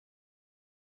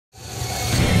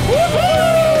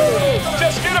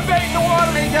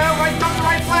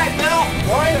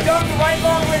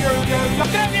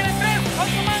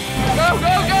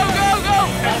go, go, go, go!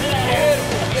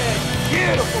 Beautiful fish,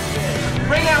 beautiful fish.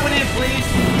 Bring that one in, please.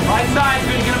 Right side,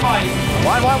 so you get a bite.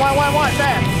 Wide,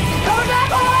 fast. Coming back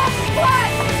on the left, flat!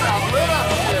 Bring it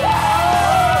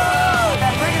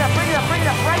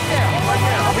up, right there.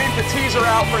 I'll leave the teaser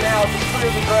out for now, just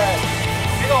clear the drag.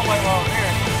 You don't wait long,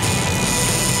 here.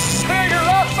 Clear your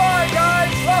left side,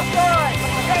 guys, left side.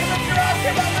 Okay, lift your arm,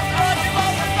 give up, lift up.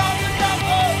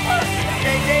 Oh, perfect.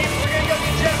 Okay, Dave, we're gonna go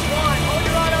to just one. Hold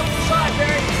your rod up to the side,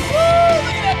 Barry. Woo,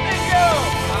 look at that thing go.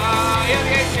 Yeah.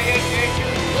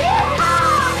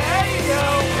 There you go.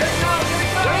 Here it comes,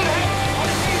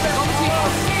 On the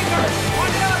teaser.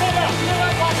 One down.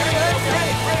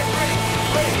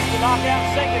 Ready. Knock out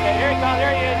second. Here he comes.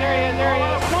 There he is.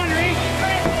 Come on, Reef.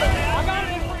 I got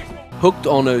it in free. Hooked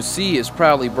on OC is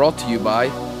proudly brought to you by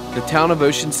the town of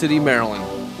Ocean City, Maryland,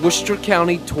 Worcester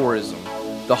County Tourism,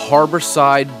 the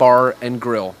Harborside Bar and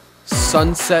Grill,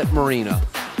 Sunset Marina,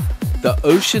 the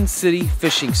Ocean City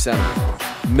Fishing Center,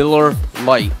 Miller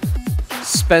Lite,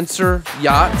 Spencer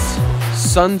Yachts,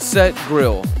 Sunset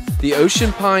Grill, the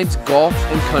Ocean Pines Golf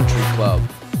and Country Club,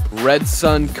 Red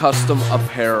Sun Custom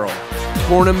Apparel,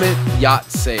 Tournament Yacht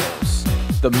Sales,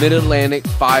 the Mid-Atlantic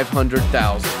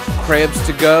 500,000, Crabs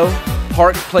to Go,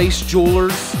 Park Place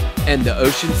Jewelers, and the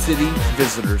Ocean City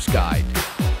Visitors Guide.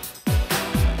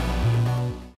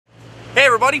 Hey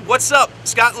everybody, what's up?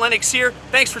 Scott Lenox here.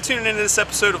 Thanks for tuning into this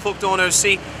episode of Hooked on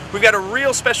OC. We've got a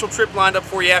real special trip lined up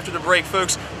for you after the break,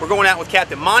 folks. We're going out with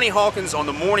Captain Monty Hawkins on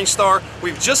the Morning Star.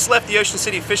 We've just left the Ocean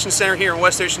City Fishing Center here in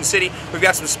West Ocean City. We've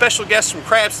got some special guests from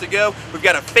Crabs to Go. We've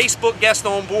got a Facebook guest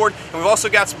on board, and we've also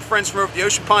got some friends from over at the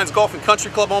Ocean Pines Golf and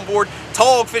Country Club on board.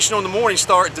 Tautog fishing on the Morning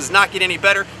Star. It does not get any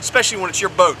better, especially when it's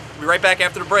your boat. We'll be right back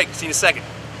after the break. See you in a second.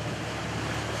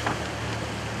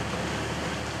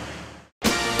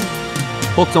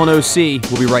 Hooked on OC,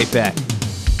 we'll be right back.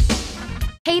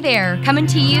 Hey there, coming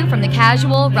to you from the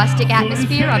casual, rustic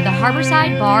atmosphere of the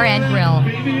Harborside Bar and Grill.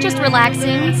 Just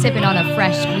relaxing, sipping on a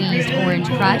fresh squeezed orange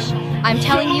crush. I'm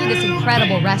telling you, this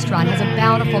incredible restaurant has a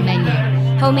bountiful menu.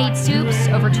 Homemade soups,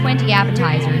 over 20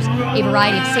 appetizers, a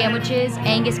variety of sandwiches,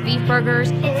 Angus beef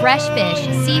burgers, fresh fish,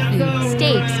 seafood,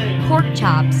 steaks, pork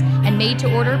chops, and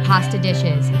made-to-order pasta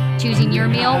dishes. Choosing your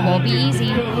meal won't be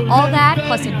easy. All that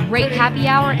plus a great happy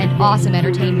hour and awesome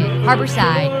entertainment.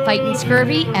 Harborside, fighting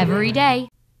scurvy every day.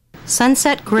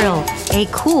 Sunset Grill, a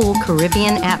cool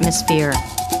Caribbean atmosphere.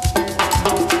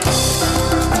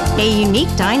 A unique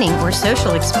dining or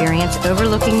social experience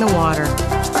overlooking the water.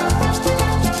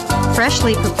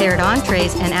 Freshly prepared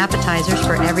entrees and appetizers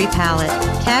for every palate.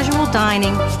 Casual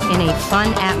dining in a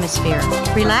fun atmosphere.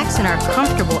 Relax in our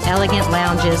comfortable, elegant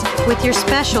lounges with your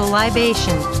special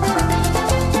libation.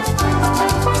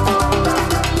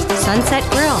 Sunset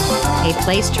Grill, a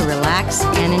place to relax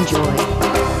and enjoy.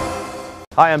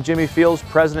 Hi, I'm Jimmy Fields,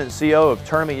 President and CEO of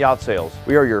Tournament Yacht Sales.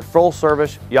 We are your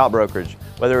full-service yacht brokerage.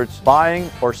 Whether it's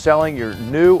buying or selling your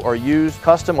new or used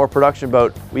custom or production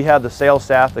boat, we have the sales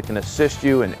staff that can assist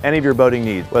you in any of your boating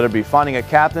needs. Whether it be finding a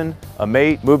captain, a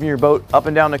mate, moving your boat up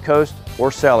and down the coast,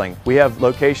 or selling. We have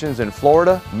locations in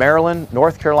Florida, Maryland,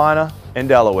 North Carolina, and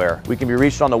Delaware. We can be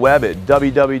reached on the web at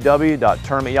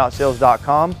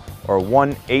www.tournamentyachtsales.com or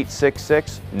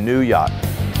 1-866-NEW-YACHT.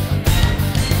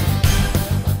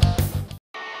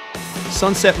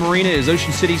 Sunset Marina is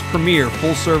Ocean City's premier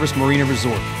full-service marina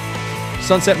resort.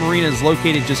 Sunset Marina is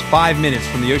located just 5 minutes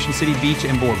from the Ocean City Beach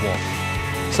and Boardwalk.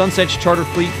 Sunset's charter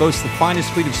fleet boasts the finest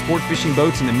fleet of sport fishing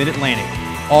boats in the Mid-Atlantic,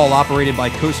 all operated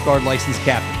by Coast Guard licensed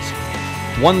captains.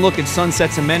 One look at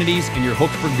Sunset's amenities and you're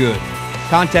hooked for good.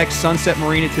 Contact Sunset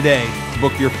Marina today to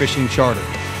book your fishing charter.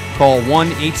 Call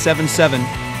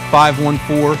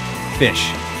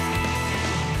 1-877-514-FISH.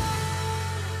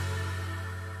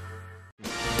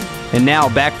 And now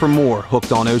back for more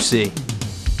Hooked on OC.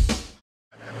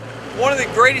 One of the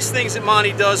greatest things that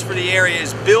Monty does for the area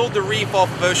is build the reef off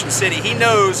of Ocean City. He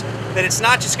knows that it's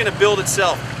not just going to build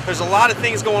itself. There's a lot of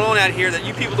things going on out here that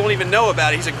you people don't even know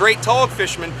about. He's a great tautog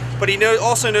fisherman, but he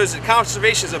also knows that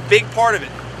conservation is a big part of it.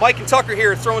 Mike and Tucker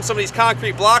here are throwing some of these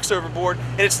concrete blocks overboard,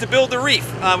 and it's to build the reef.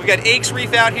 We've got Ake's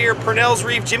Reef out here, Purnell's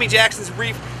Reef, Jimmy Jackson's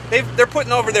Reef. They're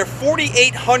putting over their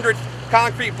 4,800th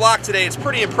concrete block today. It's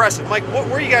pretty impressive. Mike,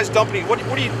 where are you guys dumping? What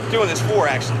are you doing this for,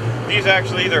 actually? These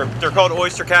actually, they're called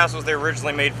oyster castles. They're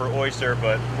originally made for oyster,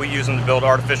 but we use them to build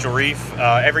artificial reef.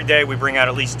 Every day we bring out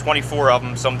at least 24 of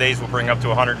them. Some days we'll bring up to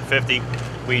 150.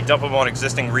 We dump them on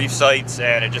existing reef sites,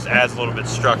 and it just adds a little bit of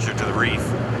structure to the reef.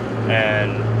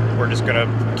 And we're just gonna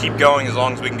keep going as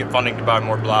long as we can get funding to buy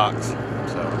more blocks.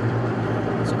 So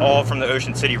it's all from the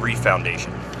Ocean City Reef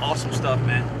Foundation. Awesome stuff,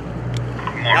 man.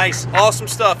 Nice, awesome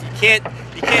stuff. You can't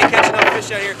catch enough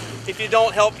fish out here. if you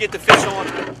don't help get the fish on.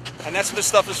 And that's what this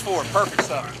stuff is for. Perfect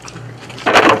stuff.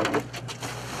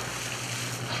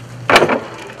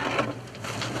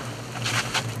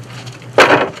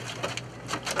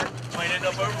 Might end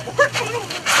up overboard.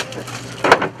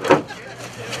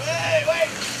 Wait.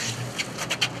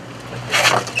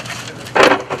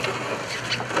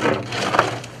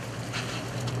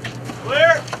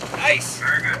 Clear. Nice.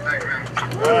 Very good, thank you, man.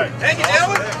 All right. Thank you,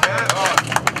 gentlemen.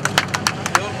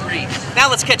 Now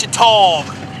let's catch a tog.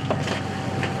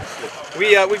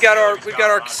 We've got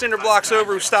our cinder blocks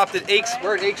over. We stopped at Aches.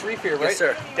 We're at Aches Reef here, right? Yes,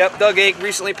 sir. Yep. Doug Ake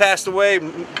recently passed away.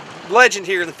 Legend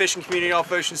here in the fishing community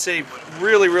off Ocean City.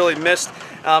 Really missed.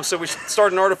 So we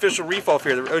started an artificial reef off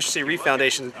here, the Ocean City Reef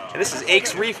Foundation, and this is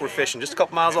Aches Reef we're fishing, just a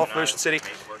couple miles off of Ocean City.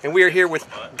 And we are here with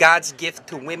God's gift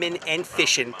to women and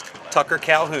fishing, Tucker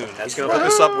Calhoun. He's going to hook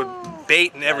us up with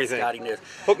bait and everything.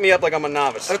 Hook me up like I'm a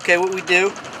novice. Okay, what we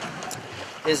do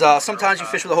is sometimes you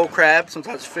fish with a whole crab,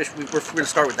 sometimes we're going to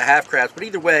start with the half crabs, but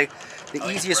either way, the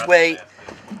easiest way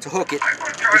to hook it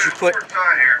is you put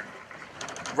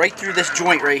right through this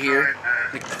joint right here,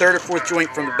 the third or fourth joint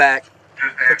from the back,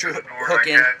 put your hook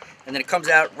in, and then it comes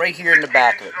out right here in the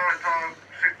back of it.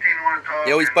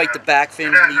 They always bite the back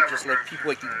fin meat, just like people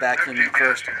like to eat the back fin meat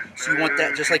first. So you want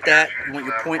that just like that. You want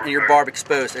your point and your barb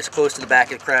exposed as close to the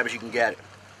back of the crab as you can get it.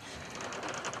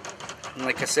 And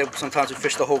like I said, sometimes we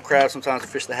fish the whole crab, sometimes we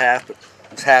fish the half, but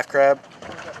it's half crab.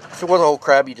 If it was a whole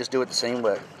crab, you just do it the same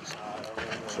way.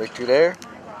 Straight through there,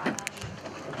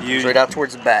 straight out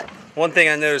towards the back. One thing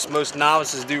I noticed most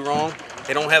novices do wrong,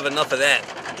 they don't have enough of that.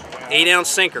 8-ounce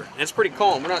sinker. And it's pretty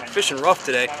calm. We're not fishing rough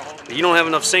today. But you don't have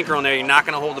enough sinker on there, you're not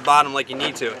going to hold the bottom like you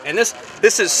need to. And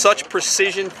this is such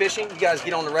precision fishing. You guys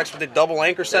get on the wrecks with the double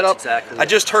anchor setup. That's exactly I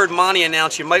just heard Monty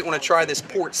announce you might want to try this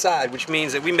port side, which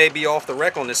means that we may be off the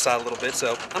wreck on this side a little bit.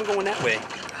 So I'm going that way.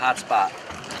 Hot spot.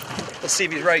 Let's see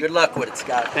if he's right. Good luck with it,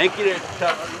 Scott. Thank you there,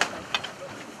 Capt.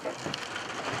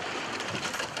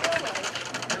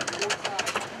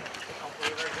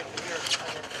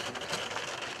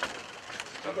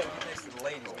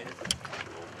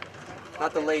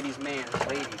 Not the ladies' man,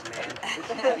 ladies' man.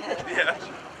 Yeah.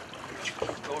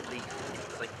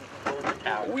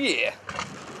 Oh yeah.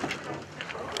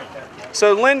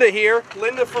 So Linda here,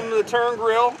 Linda from the Turn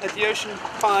Grill at the Ocean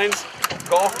Pines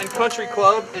Golf and Country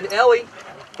Club, and Ellie,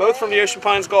 both from the Ocean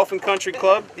Pines Golf and Country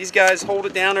Club. These guys hold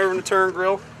it down over in the Turn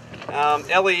Grill.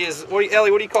 Ellie is,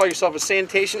 Ellie, what do you call yourself, a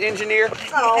sanitation engineer?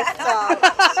 Oh, stop.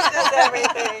 She does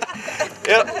everything.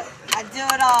 Yep. I do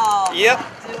it all. Yep.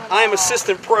 I am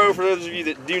assistant pro for those of you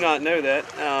that do not know that.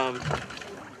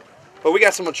 But we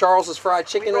got some of Charles's fried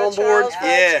chicken on board.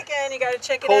 Chicken. You got to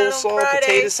check it out on Coleslaw, Friday.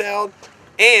 potato salad,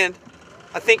 and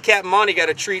I think Capt Monty got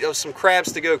a treat of some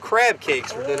crabs to go crab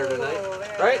cakes for dinner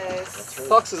tonight. Right? Nice.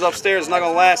 Tux is upstairs. It's not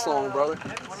gonna last long, brother.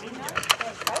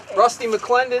 Rusty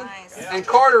McClendon and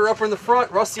Carter up in the front.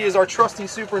 Rusty is our trusty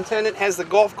superintendent. Has the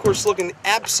golf course looking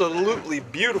absolutely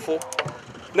beautiful.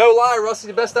 No lie, Rusty,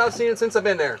 the best I've seen it since I've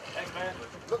been there. Thanks, man.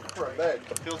 Looking for a bag.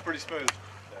 Feels pretty smooth.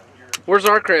 Where's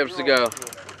our crabs to go?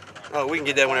 Oh, we can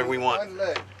get that whenever we want.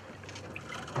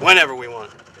 Whenever we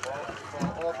want.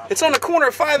 It's on the corner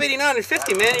of 589 and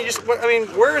 50, man. You just, I mean,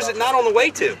 where is it not on the way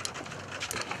to?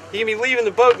 You can be leaving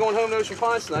the boat going home to Ocean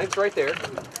Pines tonight. It's right there.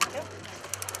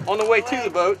 On the way to the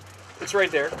boat, it's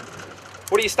right there.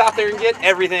 What do you stop there and get?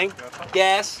 Everything.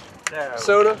 Gas,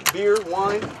 soda, beer,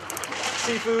 wine,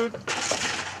 seafood.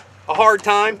 A hard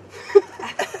time.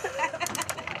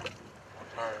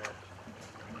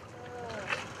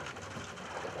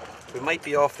 We might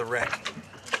be off the wreck.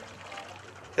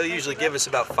 He'll usually give us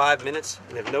about 5 minutes,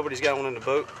 and if nobody's got one in the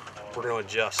boat, we're going to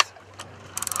adjust.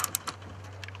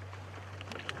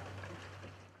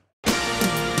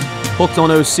 Hooked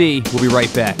on OC, we'll be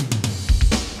right back.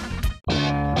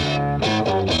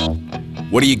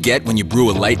 What do you get when you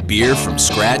brew a light beer from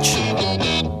scratch?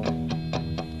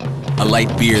 A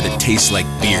light beer that tastes like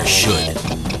beer should.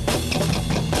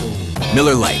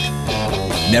 Miller Lite,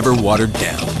 never watered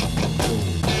down.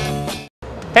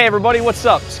 Hey everybody, what's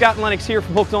up? Scott Lenox here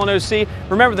from Hooked on OC.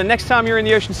 Remember, the next time you're in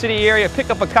the Ocean City area, pick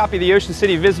up a copy of the Ocean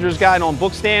City Visitor's Guide on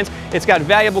book stands. It's got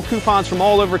valuable coupons from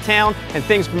all over town and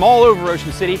things from all over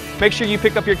Ocean City. Make sure you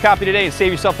pick up your copy today and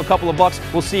save yourself a couple of bucks.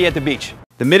 We'll see you at the beach.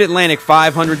 The Mid-Atlantic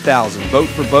 500,000, boat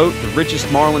for boat, the richest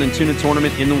marlin and tuna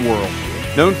tournament in the world.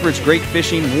 Known for its great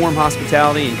fishing, warm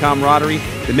hospitality, and camaraderie,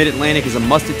 the Mid-Atlantic is a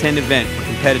must-attend event for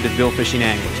competitive bill fishing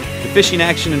anglers. The fishing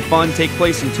action and fun take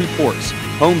place in two ports,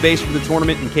 home base for the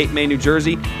tournament in Cape May, New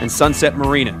Jersey, and Sunset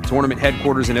Marina, tournament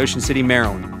headquarters in Ocean City,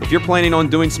 Maryland. If you're planning on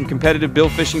doing some competitive bill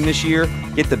fishing this year,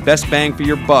 get the best bang for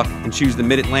your buck and choose the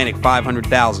Mid-Atlantic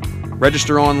 500,000.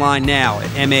 Register online now at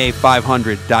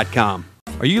ma500.com.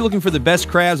 Are you looking for the best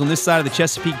crabs on this side of the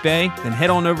Chesapeake Bay? Then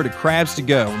head on over to Crabs to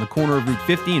Go on the corner of Route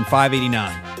 50 and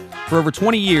 589. For over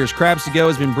 20 years, Crabs to Go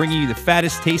has been bringing you the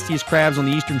fattest, tastiest crabs on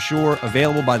the Eastern Shore,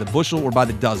 available by the bushel or by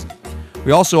the dozen.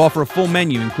 We also offer a full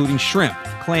menu including shrimp,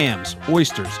 clams,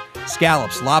 oysters,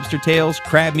 scallops, lobster tails,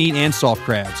 crab meat, and soft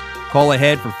crabs. Call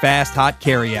ahead for fast, hot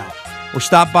carry-out. Or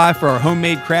stop by for our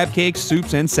homemade crab cakes,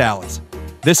 soups, and salads.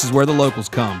 This is where the locals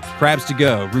come. Crabs to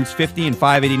Go, Routes 50 and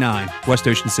 589, West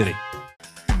Ocean City.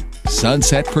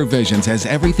 Sunset Provisions has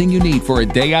everything you need for a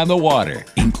day on the water,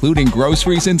 including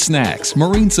groceries and snacks,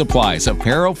 marine supplies,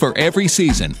 apparel for every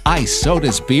season, ice,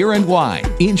 sodas, beer and wine,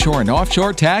 inshore and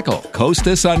offshore tackle,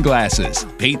 Costa sunglasses,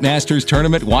 Bait Masters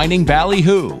Tournament whining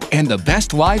ballyhoo, and the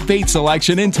best live bait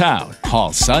selection in town.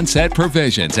 Call Sunset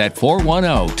Provisions at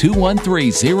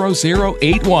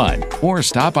 410-213-0081 or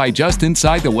stop by just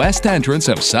inside the west entrance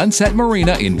of Sunset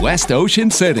Marina in West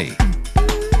Ocean City.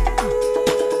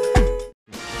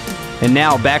 And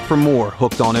now back for more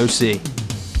Hooked on OC. You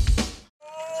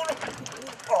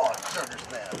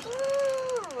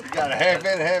got a half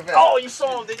in, half out. Oh, you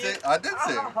saw him, did you? I did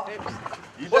see him.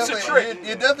 What's the trick?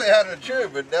 You definitely had a chew,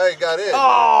 but now you got in.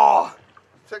 Oh!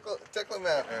 Tickle him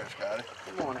out there, Scotty.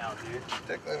 Come on out, dude.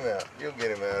 Tickle him out. You'll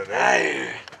get him out of there.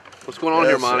 Hey. What's going on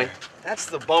here, Monty? That's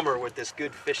the bummer with this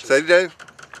good fishing. Say, Dave?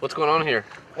 What's going on here?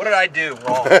 What did I do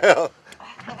wrong? Well,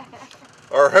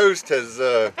 our host has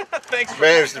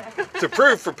managed to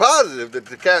prove for positive that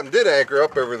the captain did anchor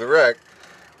up over the wreck,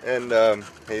 and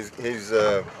he's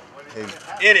in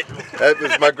it. That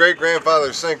was my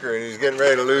great-grandfather's sinker, and he's getting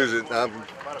ready to lose it. I'm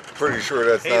pretty sure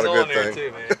that's not a good thing.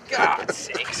 Too, man. God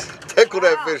sakes. Tickle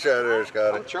that fish out of there,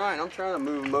 Scotty. I'm trying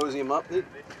to mosey him up, dude.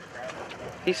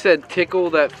 He said tickle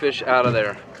that fish out of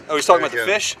there. Oh, he's talking about the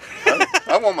fish?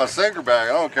 I want my sinker back.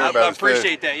 I don't care about his fish. I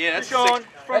appreciate that. Yeah, that's $6.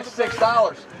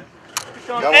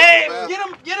 Hey,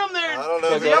 get him there. I don't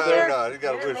know if he's up there or not. He's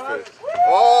got a bush fish.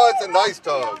 Oh, it's a nice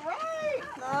tog.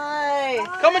 Nice.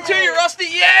 Coming to you, Rusty.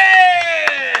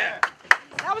 Yeah!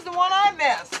 That was the one I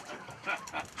missed.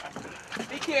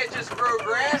 He can't just grow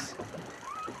grass.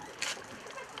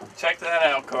 Check that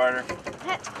out, Carter.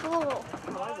 That's cool.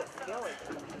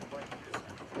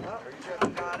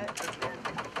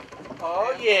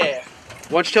 Oh, yeah. Why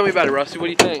don't you tell me about it, Rusty? What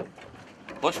do you think?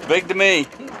 Looks big to me.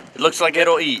 It looks like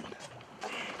it'll eat.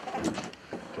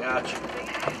 Gotcha.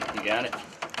 You got it?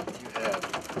 You have.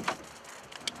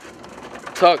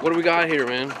 Tuck, what do we got here,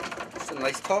 man? It's a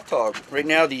nice Tautog. Right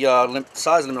now, the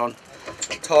size limit on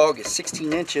Tautog is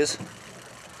 16 inches.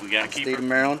 We got a keeper. State of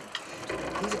Maryland.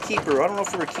 He's a keeper. I don't know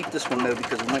if we're gonna keep this one though,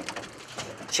 because we might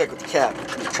check with the Capt.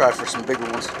 We'll try for some bigger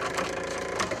ones.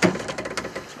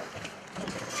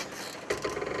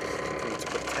 Let's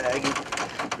put a tag in.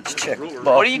 Let's check.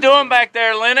 What are you doing back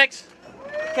there, Lenox?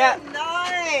 Capt.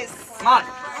 Nice. Come on.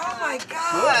 Oh my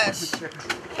gosh.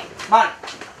 Come on.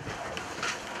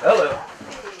 Hello.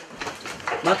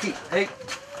 Monty, hey.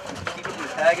 Keep it with the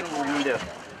tag in where we need to.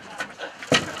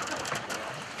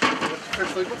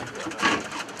 Fish legal?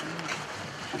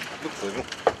 Looks legal.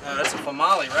 That's a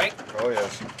famale, right? Oh,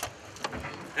 yes.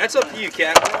 That's up to you,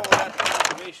 Capt. We're all allowed the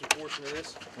information portion of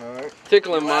this. All right.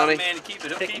 Tickle him, Allow the Monty. man to keep it.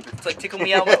 He'll keep it. It's like tickle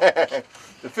me out little.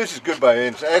 The fish is good by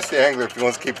inch. Ask the angler if he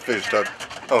wants to keep the fish stuck.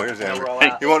 Oh, here's the angler.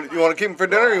 Hey. You want to keep him for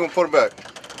dinner or you want to put him back?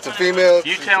 It's a female.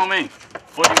 You tell me.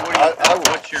 What do you I will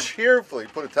what's your... cheerfully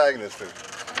put a tag in this fish.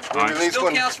 We All right. released Still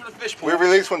one. counts for the fish pool. We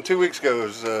released one 2 weeks ago. It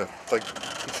was like.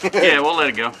 Yeah, we'll let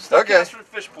it go. Still Okay. counts for the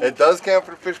fish pool. It does count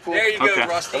for the fish pool. There you go, Okay.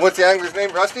 Rusty. And what's the angler's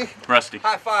name? Rusty? Rusty.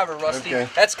 High fiver, Rusty. Okay.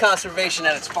 That's conservation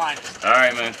at its finest. All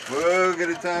right, man. We'll get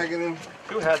a tag in him,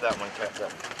 Who had that one, Capt?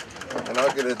 and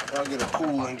I'll get a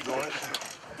pool link on it.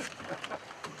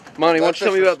 Monty, why That don't you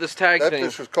tell me fish about this tag That thing?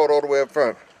 fish was caught all the way up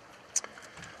front.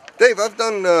 Dave, I've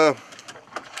done.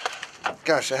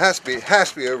 Gosh, it has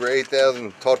to be over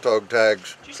 8,000 Tautog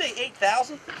tags. Did you say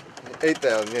 8,000?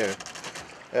 8,000, yeah.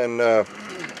 And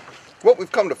what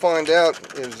we've come to find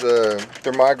out is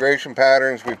their migration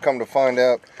patterns. We've come to find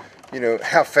out,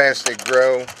 how fast they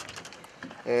grow.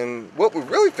 And what we've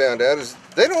really found out is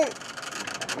they don't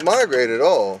migrate at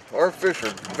all. Our fish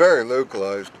are very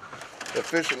localized. The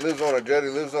fish that lives on a jetty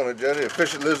lives on a jetty. The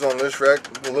fish that lives on this wreck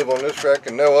will live on this wreck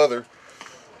and no other.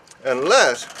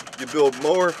 Unless you build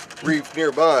more reef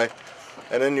nearby,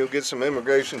 and then you'll get some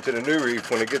immigration to the new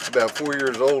reef. When it gets about 4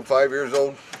 years old, 5 years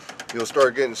old, you'll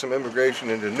start getting some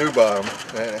immigration into new bottom.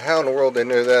 And how in the world they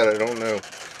know that, I don't know.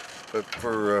 But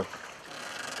for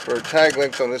our tag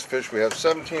length on this fish, we have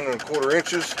 17¼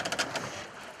 inches,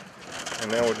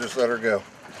 and now we'll just let her go.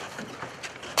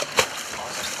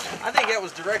 I think that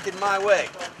was directed my way.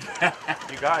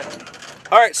 You got it.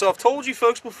 All right, so I've told you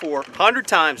folks before, 100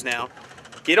 times now,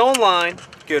 get online,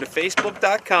 go to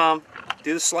facebook.com,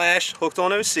 do the / Hooked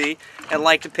on OC, and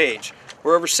like the page.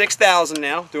 We're over 6,000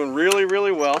 now, doing really,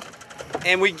 really well.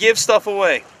 And we give stuff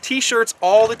away. T-shirts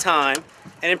all the time.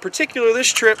 And in particular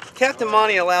this trip, Captain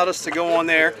Monty allowed us to go on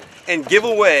there and give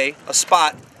away a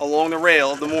spot along the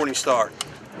rail of the Morning Star.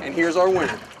 And here's our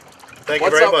winner. Thank you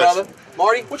very much. What's up, brother?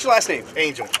 Marty, what's your last name?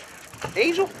 Angel.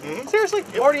 Angel? Mm-hmm. Seriously?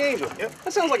 Yep. Marty Angel? Yep.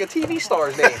 That sounds like a TV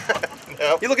star's name.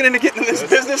 No. You looking into getting in this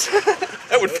business?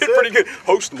 That would fit pretty good.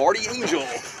 Host Marty Angel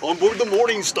on board the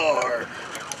Morning Star.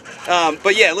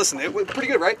 But yeah, listen, it was pretty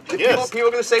good, right? Yes. People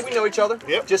are going to say we know each other.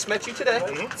 Yep. Just met you today.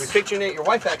 We picked your name. Your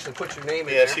wife actually put your name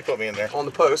in Yeah, there. she put me in there. On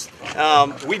the post.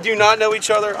 We do not know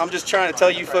each other. I'm just trying to tell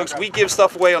you folks, we give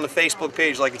stuff away on the Facebook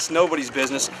page like it's nobody's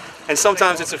business. And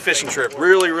sometimes it's a fishing trip.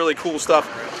 Really, really cool stuff.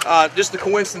 Just a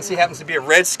coincidence, he happens to be a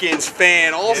Redskins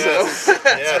fan also. Yes. That's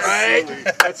Yes. right.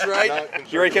 That's right.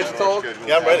 You ready to catch a tog?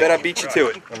 Yeah, I'm ready. I bet I beat you to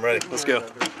it. I'm ready. Let's go.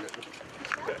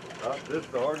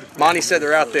 Monty said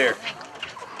they're out there.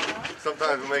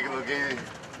 Sometimes we make it look easy.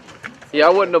 Yeah, I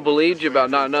wouldn't have believed you about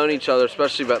not knowing each other,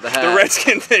 especially about the hat. The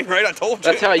Redskin thing, right? I told you.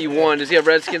 That's how you won. Does he have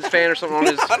Redskins fan or something on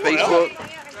his Facebook?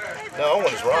 No,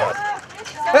 one's wrong.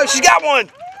 Oh, she's got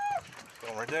one.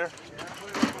 Going right there.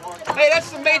 Hey, that's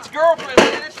the mate's girlfriend.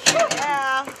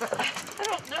 Yeah. I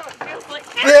don't know. It feels like.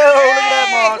 Look at that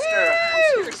monster.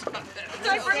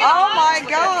 Oh my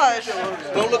gosh.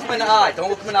 Don't look him in the eye. Don't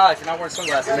look him in the eye if you're not wearing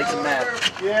sunglasses. It makes him mad.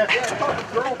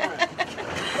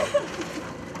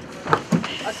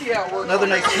 I see how it works. Another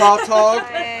nice tautog.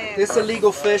 It's a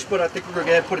legal fish, but I think we're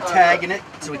going to put a tag in it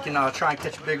so we can try and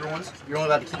catch bigger ones. You're only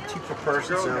allowed to keep 2 per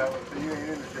person, so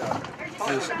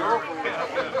just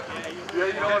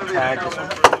tag this one.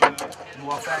 And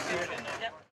walk back here.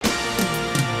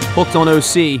 Hooked on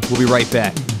OC. We'll be right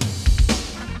back.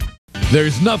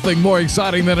 There's nothing more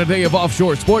exciting than a day of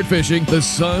offshore sport fishing. The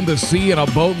sun, the sea, and a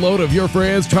boatload of your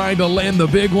friends trying to land the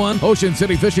big one. Ocean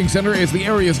City Fishing Center is the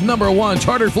area's #1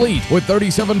 charter fleet with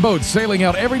 37 boats sailing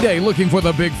out every day looking for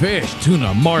the big fish.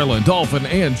 Tuna, marlin, dolphin,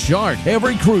 and shark.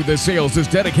 Every crew that sails is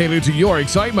dedicated to your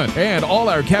excitement. And all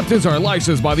our captains are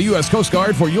licensed by the U.S. Coast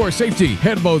Guard for your safety.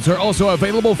 Head boats are also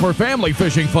available for family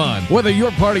fishing fun. Whether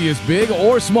your party is big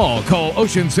or small, call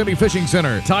Ocean City Fishing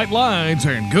Center. Tight lines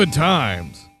and good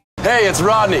times. Hey, it's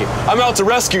Rodney. I'm out to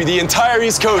rescue the entire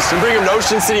East Coast and bring them to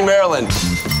Ocean City, Maryland.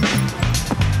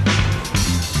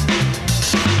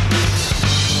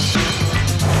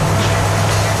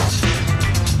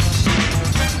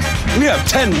 We have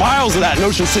 10 miles of that in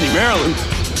Ocean City, Maryland.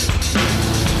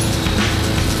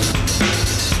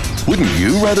 Wouldn't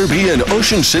you rather be in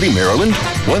Ocean City, Maryland?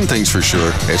 One thing's for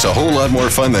sure, it's a whole lot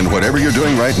more fun than whatever you're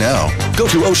doing right now. Go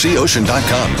to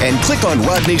OCOcean.com and click on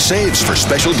Rodney Saves for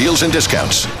special deals and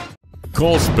discounts.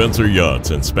 Call Spencer Yachts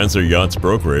and Spencer Yachts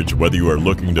Brokerage whether you are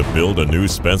looking to build a new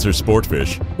Spencer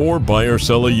Sportfish or buy or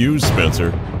sell a used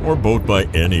Spencer or boat by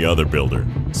any other builder.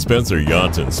 Spencer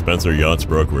Yachts and Spencer Yachts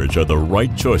Brokerage are the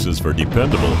right choices for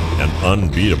dependable and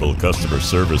unbeatable customer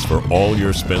service for all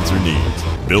your Spencer needs.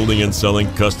 Building and selling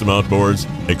custom outboards,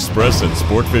 express and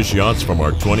sportfish yachts from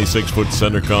our 26-foot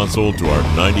center console to our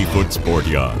 90-foot sport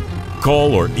yacht.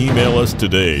 Call or email us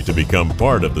today to become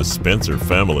part of the Spencer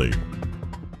family.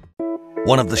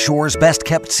 One of the shore's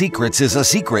best-kept secrets is a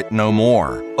secret no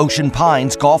more. Ocean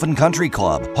Pines Golf and Country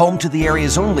Club, home to the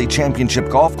area's only championship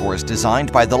golf course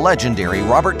designed by the legendary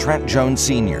Robert Trent Jones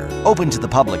Sr. Open to the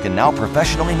public and now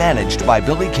professionally managed by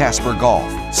Billy Casper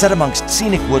Golf. Set amongst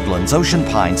scenic woodlands, Ocean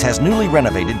Pines has newly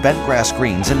renovated bent grass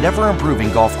greens and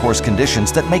ever-improving golf course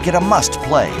conditions that make it a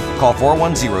must-play. Call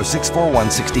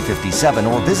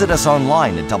 410-641-6057 or visit us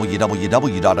online at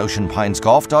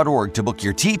www.oceanpinesgolf.org to book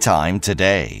your tee time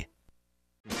today.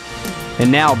 And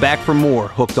now back for more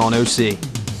Hooked on OC.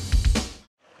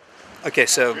 Okay,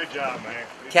 so Good job, man.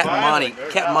 Captain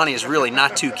Monty is really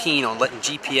not too keen on letting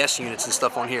GPS units and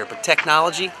stuff on here, but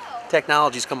technology's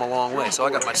come a long way. So I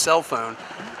got my cell phone.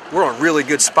 We're on a really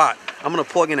good spot. I'm gonna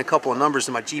plug in a couple of numbers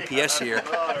to my GPS here,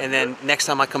 and then next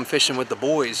time I come fishing with the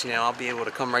boys, you know, I'll be able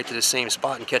to come right to the same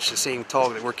spot and catch the same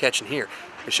tog that we're catching here.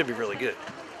 It should be really good.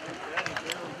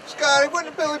 Scotty, what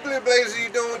the Billy Blue Blaze are you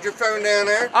doing with your phone down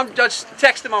there? I'm just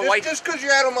texting my wife. Just because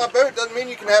you're out on my boat doesn't mean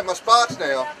you can have my spots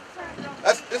now.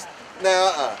 That's just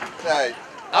Hey,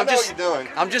 I know what you're doing.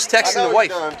 I'm just texting the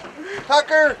wife.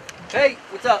 Tucker. Hey,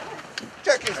 what's up?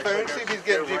 Check his phone, see if he's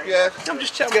getting GPS. I'm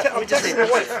just texting my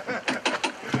wife.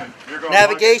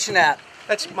 Navigation app.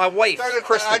 That's my wife,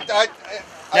 Kristen.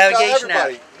 Navigation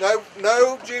app.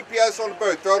 No GPS on the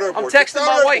boat. Throw it overboard. I'm texting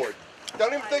my wife.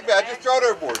 Don't even think about it. Just throw it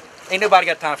overboard. Ain't nobody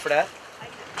got time for that.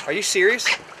 Are you serious?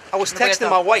 I was texting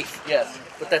my wife. Yes.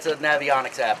 But that's a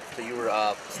Navionics app, so you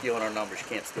were stealing our numbers. You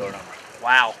can't steal our numbers.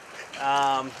 Wow.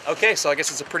 Okay, so I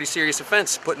guess it's a pretty serious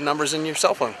offense, putting numbers in your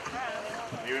cell phone.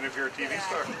 Even if you're a TV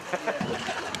star.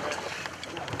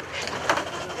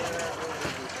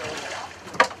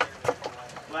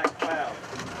 Black cloud.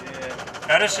 Yeah.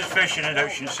 Now this is fishing in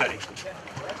Ocean City.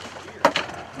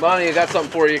 Monty, I got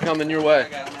something for you coming your way.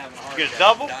 Get a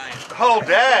double? Oh, Dad.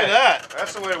 Look at that.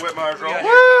 That's the way to whip Myers roll.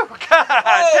 Woo! God,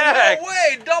 oh, no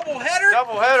way! Double header?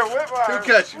 Double header whip Myers.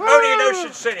 Two catches. Only in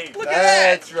Ocean City. Look at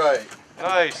that. That's right.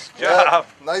 Nice job.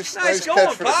 Yeah, nice going,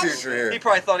 catch for Pops. the future here. He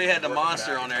probably thought he had the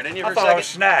monster on there, didn't you, I for thought a I was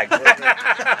second?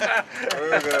 snagged.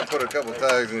 We're going to put a couple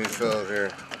tags in these fellas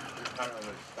here.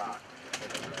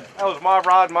 That was my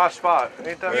rod, my spot.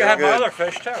 Ain't that? You had my good. other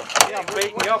fish too. Yeah, I'm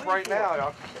baiting you up right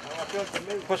now.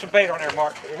 Put some bait on there,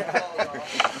 Mark.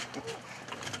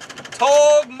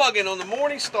 Tautog mugging on the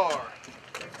Morning Star.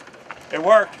 It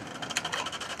worked.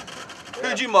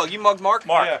 Who'd you mug? You mugged Mark?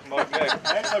 Mark. Yeah, mugged Nick.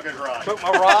 That took his rod. Took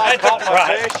my rod, caught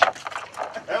my fish.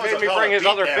 That Made me bring his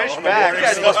other fish You back.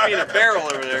 guys must be in a barrel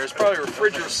over there. It's probably a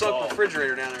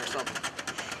refrigerator down there or something.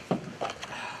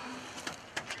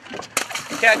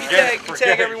 Cap, you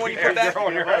tag everyone you put back? You're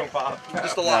on your own, Pop.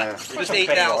 Just a lot. Just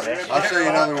 8,000. I'll show you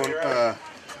another one.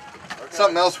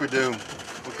 Something else we do.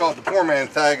 We call it the poor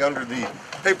man's tag under the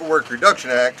Paperwork Reduction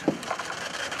Act.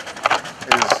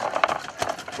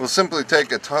 Is we'll simply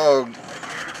take a tug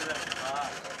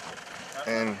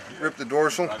and rip the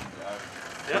dorsal.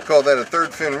 We call that a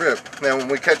third fin rip. Now when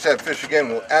we catch that fish again,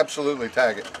 we'll absolutely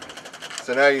tag it.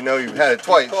 So now you know you've had it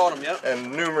twice. Caught 'em, yep.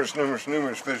 And numerous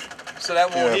fish. So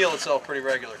that won't heal itself pretty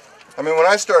regular. I mean, when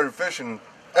I started fishing,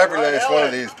 every last one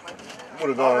of these would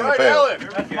have gone in the pail.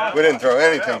 We didn't throw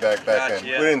anything back then.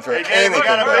 We didn't throw anything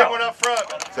back.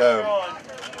 So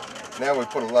now we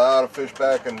put a lot of fish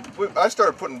back, and I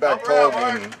started putting back tog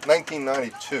in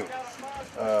 1992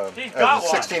 as a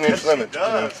 16-inch limit. You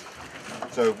know?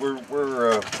 So we're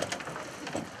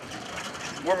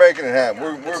making it happen.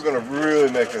 We're going to really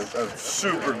make a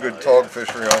super good tog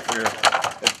fishery off here.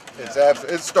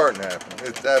 It's starting to happen.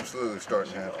 It's absolutely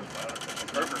starting to happen.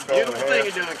 Beautiful thing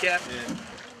you're doing, Cap.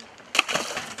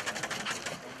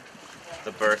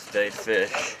 The birthday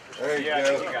fish. There you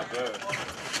go.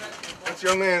 What's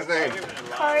your man's name?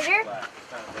 Carter.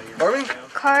 Pardon me?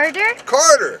 Carter.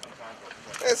 Carter.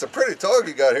 That's a pretty tog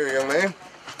you got here, young man.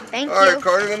 Thank you. All right,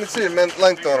 Carter, let me see the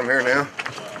length on him here now.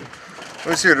 Let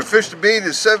me see here. The fish to beat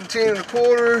is 17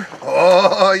 1/4.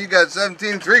 Oh, you got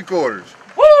 17 3/4.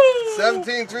 Woo!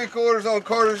 17 3/4 on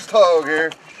Carter's tog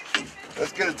here.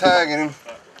 Let's get a tag in him.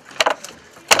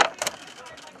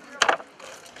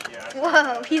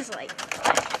 Whoa, he's like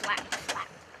flat.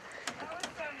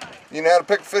 You know how to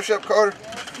pick a fish up, Carter?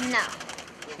 No.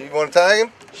 You want to tag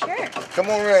him? Sure. Come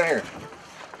on around here.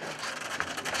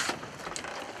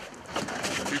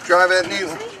 Just drive that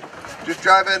needle. Just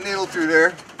drive that needle through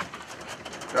there.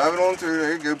 Drive it on through.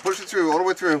 There you go. Push it through, all the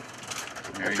way through.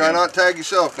 Try not to tag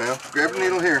yourself now. Grab the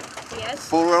needle here. Yes.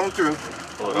 Pull it on through.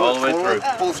 Pull it all the way through.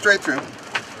 Pull it straight through.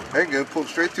 There you go. Pull it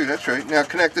straight through. That's right. Now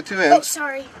connect the two ends. Oh,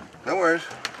 sorry. No worries.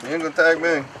 You ain't gonna tag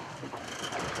me.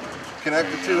 Connect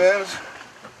the two ends.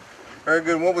 Very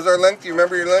good. What was our length? Do you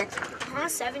remember your length?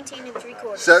 17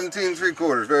 3/4. 17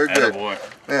 3/4. Very good. Attaboy.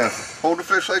 Now, hold the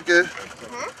fish like this.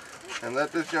 And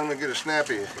let this gentleman get a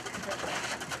snappy.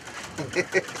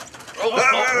 Better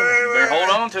hold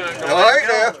on to it. All right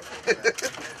now.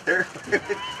 Here.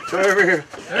 Come over here.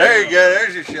 There you go.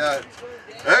 There's your shot.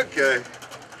 Okay.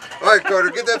 All right, Carter,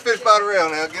 get that fish bite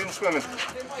around now. Get him swimming.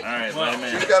 All right, let him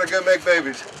in. She's got to go make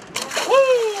babies.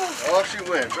 Woo! Off she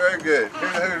went. Very good.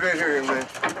 Here's the hook right here, young man.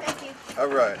 Thank you. All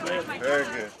right. Very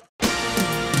good.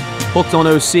 Hooked on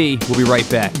OC. We'll be right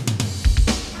back.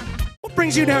 What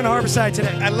brings you down to Harborside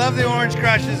today? I love the Orange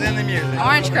Crushes and the music.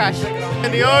 Orange Crush.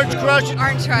 And the Orange Crush.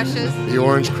 Orange Crushes. The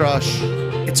Orange Crush.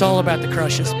 It's all about the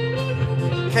crushes.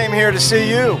 Came here to see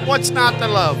you. What's not to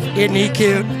love? Isn't he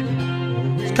cute?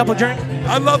 Couple drink.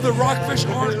 I love the rockfish,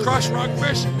 Orange Crush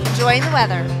rockfish. Enjoying the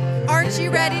weather. Aren't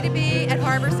you ready to be at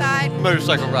Harborside?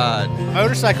 Motorcycle ride.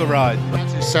 Motorcycle ride.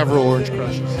 Several Orange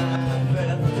Crushes.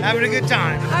 Having a good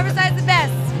time. Harborside's the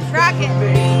best. Rockin'.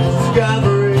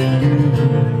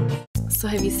 So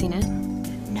have you seen it?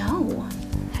 No.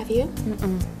 Have you?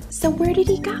 Mm-mm. So where did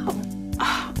he go?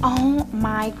 Oh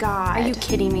my God. Are you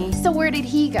kidding me? So where did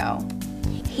he go?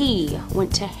 He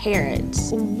went to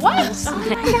Harrods. What? Oh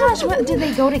my gosh, what, did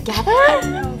they go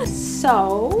together?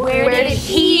 So, where did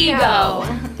he go?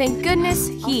 Thank goodness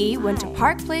he went to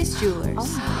Park Place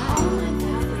Jewelers.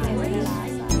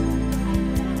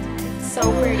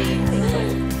 So pretty.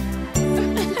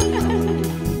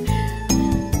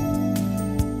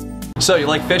 So, you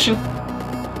like fishing?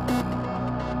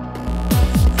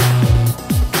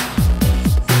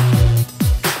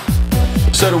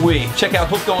 So do we. Check out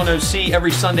Hooked on OC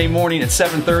every Sunday morning at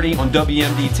 7:30 on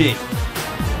WMDT.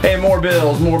 Hey, more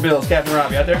bills. Captain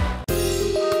Robbie out there?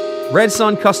 Red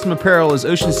Sun Custom Apparel is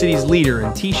Ocean City's leader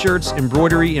in t-shirts,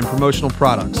 embroidery, and promotional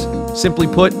products. Simply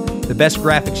put, the best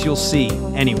graphics you'll see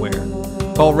anywhere.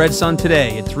 Call Red Sun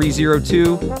today at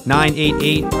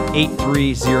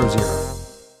 302-988-8300.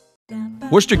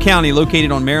 Worcester County, located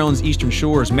on Maryland's eastern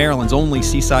shore, is Maryland's only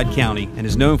seaside county and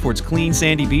is known for its clean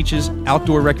sandy beaches,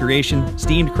 outdoor recreation,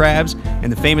 steamed crabs,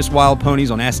 and the famous wild ponies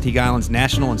on Assateague Island's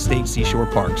national and state seashore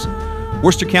parks.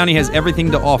 Worcester County has everything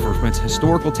to offer, from its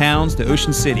historical towns to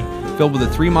Ocean City, filled with a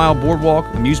 3-mile boardwalk,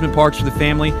 amusement parks for the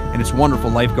family, and its wonderful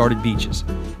life-guarded beaches.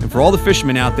 And for all the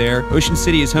fishermen out there, Ocean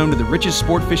City is home to the richest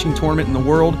sport fishing tournament in the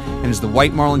world and is the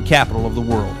white marlin capital of the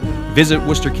world. Visit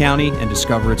Worcester County and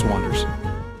discover its wonders.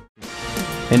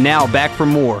 And now back for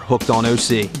more Hooked on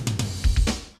OC.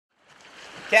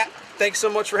 Cap, thanks so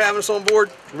much for having us on board.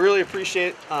 Really appreciate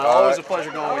it. Always a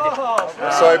pleasure going with you.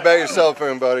 Sorry about your cell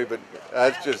phone, buddy, but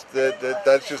that's just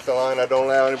that's just the line I don't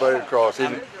allow anybody to cross.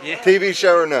 Even TV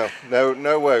show or no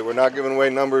way. We're not giving away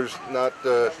numbers. Not.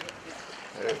 Just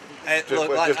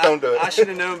don't do it. I should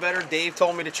have known better. Dave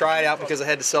told me to try it out because I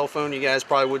had the cell phone. You guys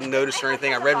probably wouldn't notice or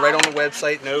anything. I read right on the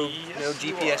website. No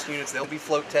GPS units. They'll be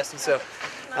float tested. So.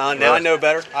 Now I know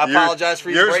better. I apologize for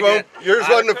even breaking it. Yours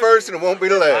wasn't the first, and it won't be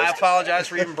the last. I apologize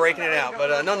for even breaking it out.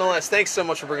 But nonetheless, thanks so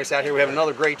much for bringing us out here. We have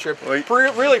another great trip.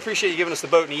 Really appreciate you giving us the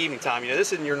boat in the evening time. You know,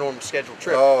 this isn't your normal scheduled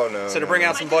trip. Oh, no. So to bring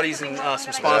out some buddies and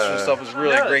some sponsors and stuff was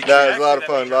really a great trip. That was a lot of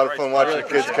fun. A lot of fun watching the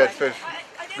kids catch fish.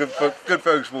 Good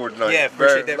folks aboard tonight. Yeah,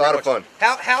 appreciate that. A lot of fun.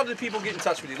 How do people get in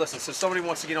touch with you? Listen, so somebody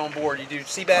wants to get on board. You do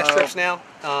sea bass trips now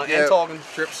and Tautog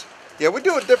trips. Yeah, we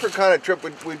do a different kind of trip.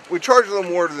 We charge a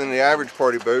little more than the average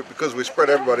party boat because we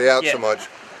spread everybody out so much.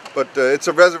 But it's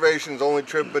a reservations only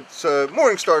trip. But it's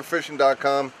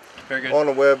morningstarfishing.com on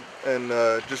the web, and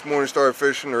just Morningstar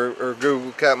Fishing or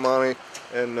Google Capt Monty,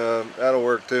 and that'll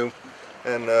work too.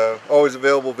 And always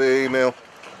available via email.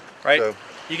 Right. So.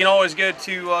 You can always go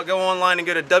online and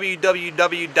go to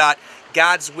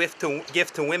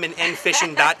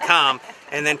www.godsgifttowomenandfishing.com,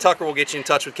 and then Tucker will get you in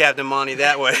touch with Captain Monty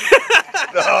that way.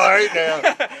 All right now.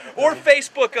 Or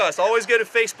Facebook us. Always go to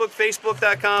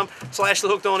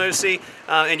facebook.com/thehookedonoc,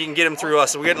 and you can get them through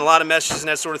us. So we're getting a lot of messages and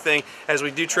that sort of thing as we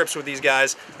do trips with these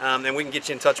guys, and we can get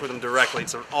you in touch with them directly.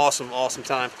 It's an awesome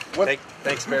time.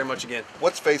 Thanks very much again.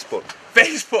 What's Facebook?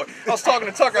 Facebook. I was talking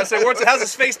to Tucker. I said, "How's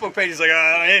this Facebook page?" He's like,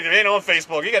 "It ain't on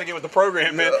Facebook. You got to get with the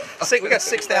program, man." We got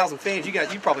 6,000 fans.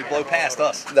 You probably blow past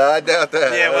us. No, I doubt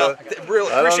that. Yeah, well, really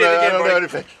appreciate it again, buddy.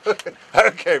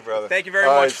 Okay, brother. Thank you very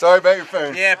much. Right, sorry about your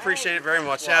phone. Yeah, appreciate it very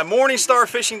much.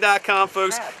 Morningstarfishing.com,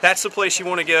 folks. That's the place you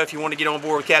want to go if you want to get on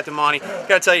board with Captain Monty. Got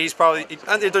to tell you,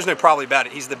 there's no probably about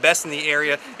it. He's the best in the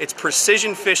area. It's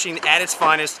precision fishing at its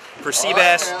finest for sea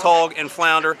bass, tautog, and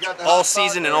flounder all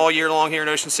season and all year long here in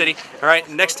Ocean City. All right,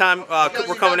 next time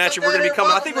we're coming at you, we're going to be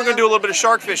coming. I think we're going to do a little bit of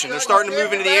shark fishing. They're starting to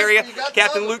move into the area.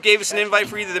 Captain Luke gave us an invite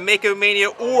for either the Mako Mania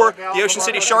or the Ocean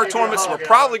City Shark Tournament, so we're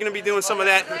probably going to be doing some of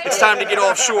that. It's time to get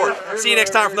offshore. See you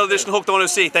next time for another edition of Hooked on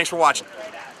OC. Thanks for watching.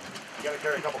 You got to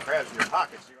carry a couple crabs in your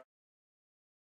pockets.